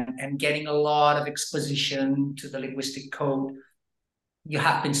it and getting a lot of exposition to the linguistic code, you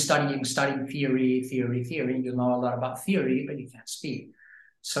have been studying theory. You know a lot about theory, but you can't speak.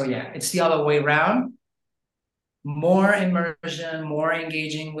 So yeah, it's the other way around. More immersion, more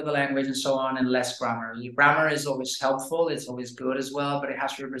engaging with the language and so on, and less grammar. Grammar is always helpful. It's always good as well, but it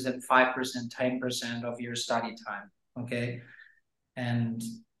has to represent 5%, 10% of your study time, okay? And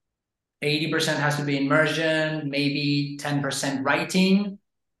 80% has to be immersion, maybe 10% writing,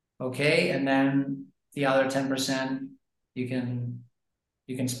 okay? And then the other 10% you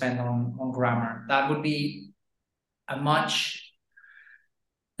can spend on grammar. That would be a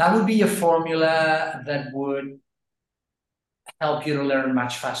formula that would help you to learn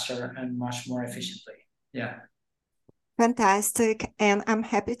much faster and much more efficiently. Yeah. Fantastic. And I'm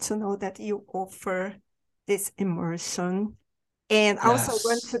happy to know that you offer this immersion. And I also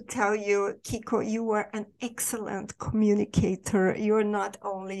want to tell you, Kiko, you are an excellent communicator. You're not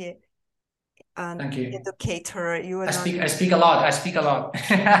only an educator. I speak a lot.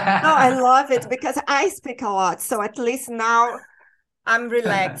 No, I love it because I speak a lot. So at least now I'm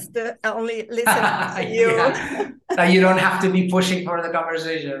relaxed, only listening to you. Yeah. You don't have to be pushing for the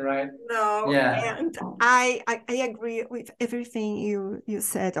conversation, right? No. Yeah. And I agree with everything you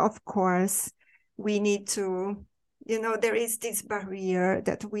said. Of course, we need to, there is this barrier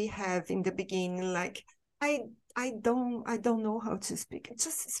that we have in the beginning, like I don't know how to speak.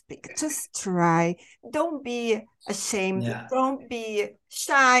 Just speak. Just try. Don't be ashamed. Yeah. Don't be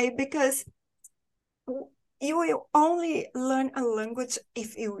shy, because you will only learn a language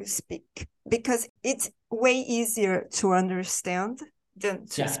if you speak, because it's way easier to understand than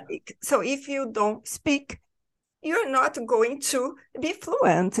to speak. So if you don't speak, you're not going to be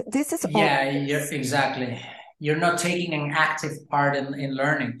fluent. This is exactly. You're not taking an active part in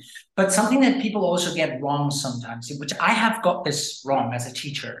learning. But something that people also get wrong sometimes, which I have got this wrong as a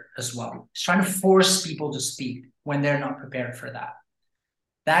teacher as well, is trying to force people to speak when they're not prepared for that.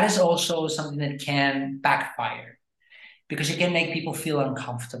 That is also something that can backfire, because it can make people feel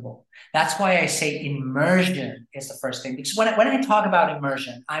uncomfortable. That's why I say immersion is the first thing. Because when I talk about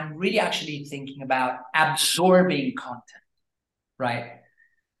immersion, I'm really actually thinking about absorbing content, right?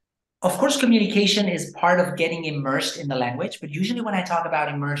 Of course, communication is part of getting immersed in the language, but usually when I talk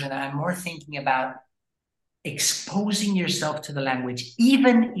about immersion, I'm more thinking about exposing yourself to the language,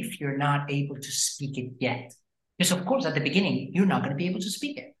 even if you're not able to speak it yet. Because of course, at the beginning, you're not going to be able to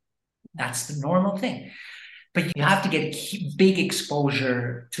speak it. That's the normal thing. But you have to get big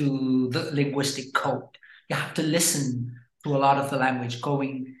exposure to the linguistic code. You have to listen to a lot of the language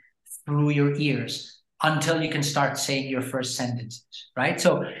going through your ears until you can start saying your first sentences, right?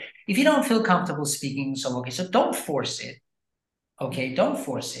 So if you don't feel comfortable speaking, so don't force it. Okay, don't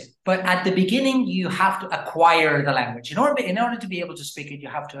force it. But at the beginning, you have to acquire the language. In order to be able to speak it, you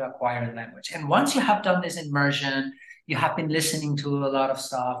have to acquire the language. And once you have done this immersion, you have been listening to a lot of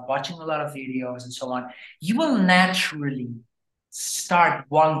stuff, watching a lot of videos and so on, you will naturally start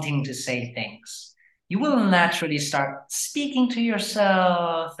wanting to say things. You will naturally start speaking to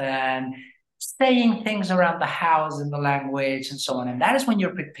yourself and saying things around the house in the language and so on. And that is when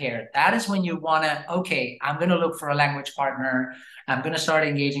you're prepared. That is when you want to, okay, I'm going to look for a language partner. I'm going to start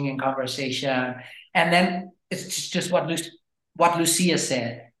engaging in conversation. And then it's just what Lucia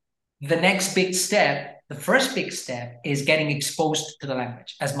said. The next big step, the first big step, is getting exposed to the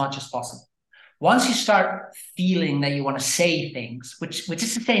language as much as possible. Once you start feeling that you want to say things, which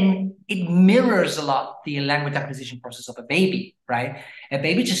is the same, it mirrors a lot the language acquisition process of a baby, right? A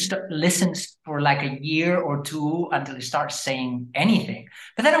baby just listens for like a year or two until he starts saying anything.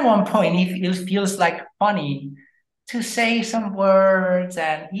 But then at one point, it feels like funny to say some words,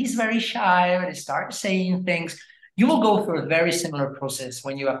 and he's very shy, but he starts saying things. You will go through a very similar process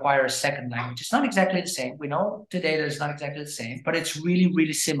when you acquire a second language. It's not exactly the same. We know today that it's not exactly the same, but it's really,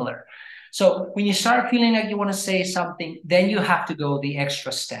 really similar. So when you start feeling like you want to say something, then you have to go the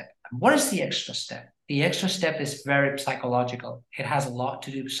extra step. What is the extra step? The extra step is very psychological. It has a lot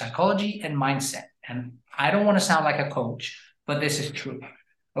to do with psychology and mindset. And I don't want to sound like a coach, but this is true.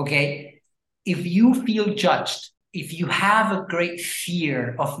 Okay. if you feel judged, if you have a great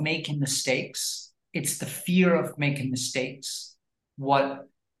fear of making mistakes, it's the fear of making mistakes what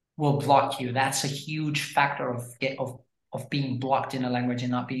will block you. That's a huge factor of being blocked in a language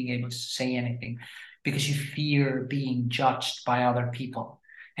and not being able to say anything, because you fear being judged by other people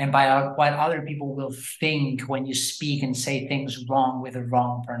and by what other people will think when you speak and say things wrong with a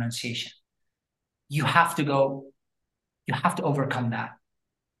wrong pronunciation. You have to overcome that.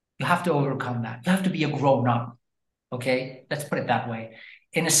 You have to overcome that. You have to be a grown up. Okay, let's put it that way.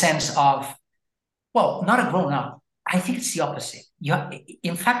 In a sense of, well, not a grown up. I think it's the opposite.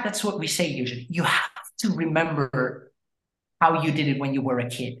 In fact, that's what we say usually. You have to remember how you did it when you were a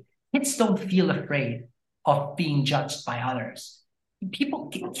kid. Kids don't feel afraid of being judged by others.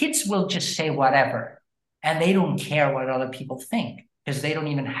 Kids will just say whatever, and they don't care what other people think, because they don't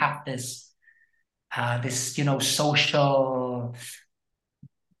even have this social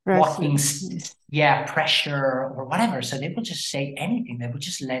walking, pressure or whatever. So they will just say anything. They will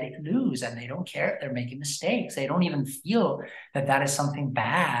just let it loose, and they don't care if they're making mistakes. They don't even feel that is something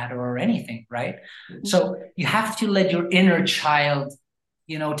bad or anything, right? Mm-hmm. So you have to let your inner child,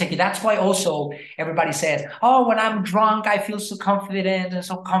 take it. That's why also everybody says, oh, when I'm drunk, I feel so confident and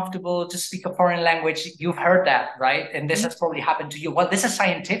so comfortable to speak a foreign language. You've heard that, right? And this has probably happened to you. Well, this is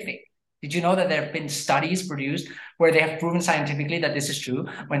scientific. Did you know that there have been studies produced where they have proven scientifically that this is true?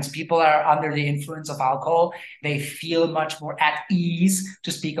 When people are under the influence of alcohol, they feel much more at ease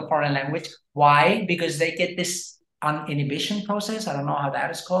to speak a foreign language. Why? Because they get this inhibition process. I don't know how that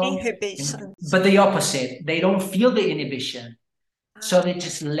is called. Inhibition. But the opposite. They don't feel the inhibition. So they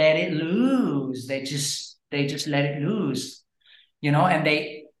just let it loose. They just let it loose, and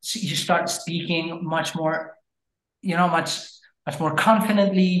you start speaking much more, much more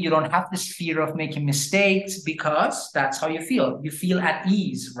confidently. You don't have this fear of making mistakes, because that's how you feel. You feel at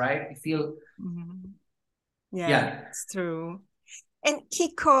ease, right? You feel. Mm-hmm. Yeah, it's true. And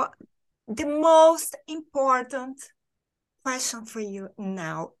Kiko, the most important question for you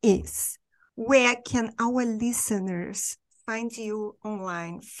now is, where can our listeners find you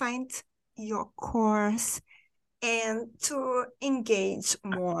online, find your course, and to engage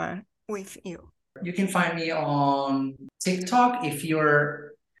more with you? You can find me on TikTok. If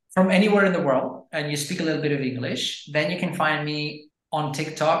you're from anywhere in the world and you speak a little bit of English, then you can find me on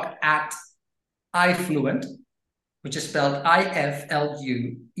TikTok at iFluent, which is spelled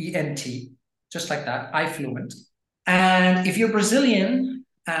IFLUENT, just like that, iFluent. And if you're Brazilian,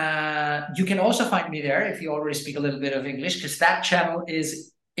 you can also find me there if you already speak a little bit of English, because that channel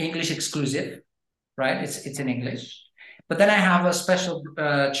is English exclusive, right? It's in English. But then I have a special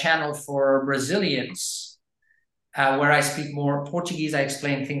channel for Brazilians where I speak more Portuguese. I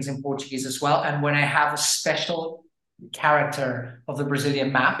explain things in Portuguese as well. And when I have a special character of the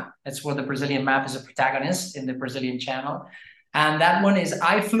Brazilian map, that's where the Brazilian map is a protagonist in the Brazilian channel. And that one is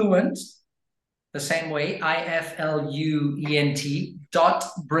iFluent, the same way,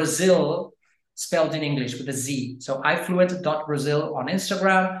 IFLUENT.Brazil, spelled in English with a Z. So iFluent.Brazil on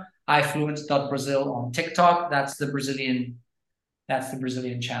Instagram, iFluent.Brazil on TikTok. That's the Brazilian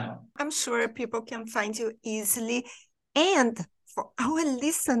channel. I'm sure people can find you easily. And for our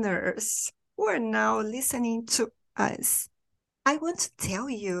listeners who are now listening to us, I want to tell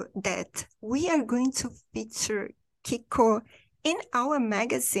you that we are going to feature Kiko in our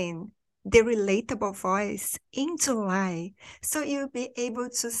magazine, The Relatable Voice, in July. So you'll be able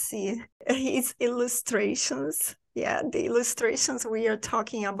to see his illustrations. Yeah, the illustrations we are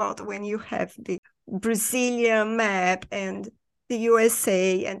talking about when you have the Brazilian map and the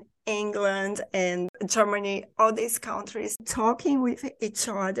USA and England and Germany, all these countries talking with each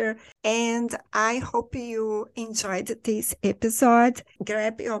other. And I hope you enjoyed this episode.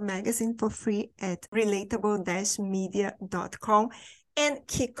 Grab your magazine for free at relatable-media.com. And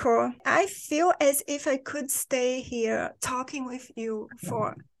Kiko, I feel as if I could stay here talking with you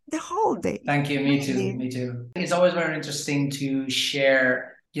for the whole day. Thank you. Me too. It's always very interesting to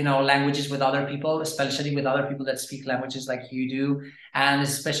share, languages with other people, especially with other people that speak languages like you do. And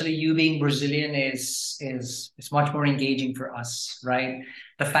especially you being Brazilian is much more engaging for us, right?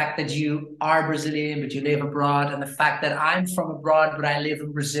 The fact that you are Brazilian, but you live abroad, and the fact that I'm from abroad, but I live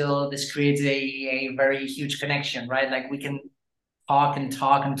in Brazil, this creates a very huge connection, right? Like we can talk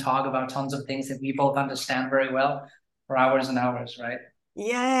about tons of things that we both understand very well for hours and hours, right?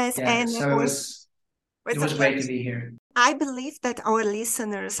 Yes, yeah, and so it was great to be here. I believe that our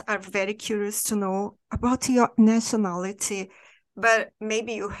listeners are very curious to know about your nationality, but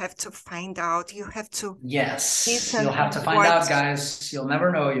maybe you have to find out. You have to. Yes, you'll have to find out, guys. You'll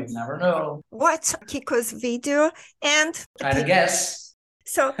never know. Watch Kiko's video and try to guess.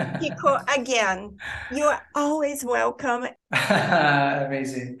 So, Kiko, again, you are always welcome.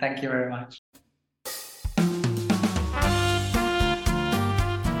 Amazing. Thank you very much.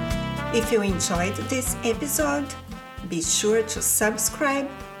 If you enjoyed this episode, be sure to subscribe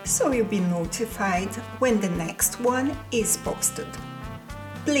so you'll be notified when the next one is posted.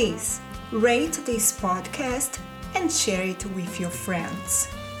 Please rate this podcast and share it with your friends.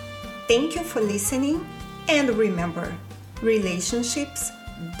 Thank you for listening, and remember, relationships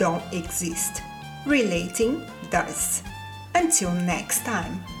don't exist. Relating does. Until next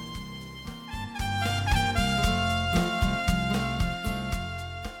time.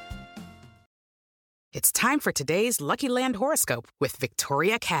 It's time for today's Lucky Land horoscope with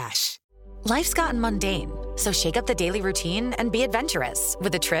Victoria Cash. Life's gotten mundane, so shake up the daily routine and be adventurous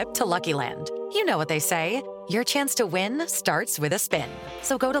with a trip to Lucky Land. You know what they say, your chance to win starts with a spin.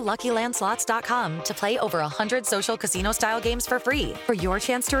 So go to LuckyLandSlots.com to play over 100 social casino-style games for free for your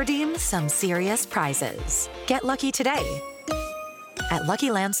chance to redeem some serious prizes. Get lucky today at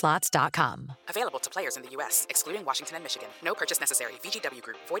LuckyLandSlots.com. Available to players in the U.S., excluding Washington and Michigan. No purchase necessary. VGW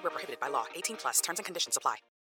Group. Void where prohibited by law. 18+. Terms and conditions apply.